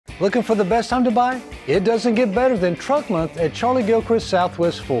Looking for the best time to buy? It doesn't get better than Truck Month at Charlie Gilchrist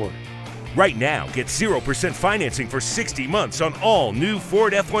Southwest Ford. Right now, get 0% financing for 60 months on all new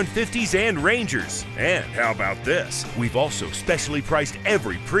Ford F-150s and Rangers. And how about this? We've also specially priced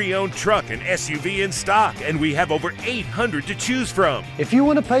every pre-owned truck and SUV in stock, and we have over 800 to choose from. If you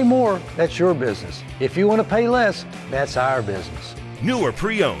want to pay more, that's your business. If you want to pay less, that's our business. New or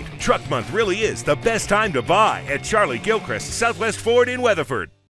pre-owned, Truck Month really is the best time to buy at Charlie Gilchrist Southwest Ford in Weatherford.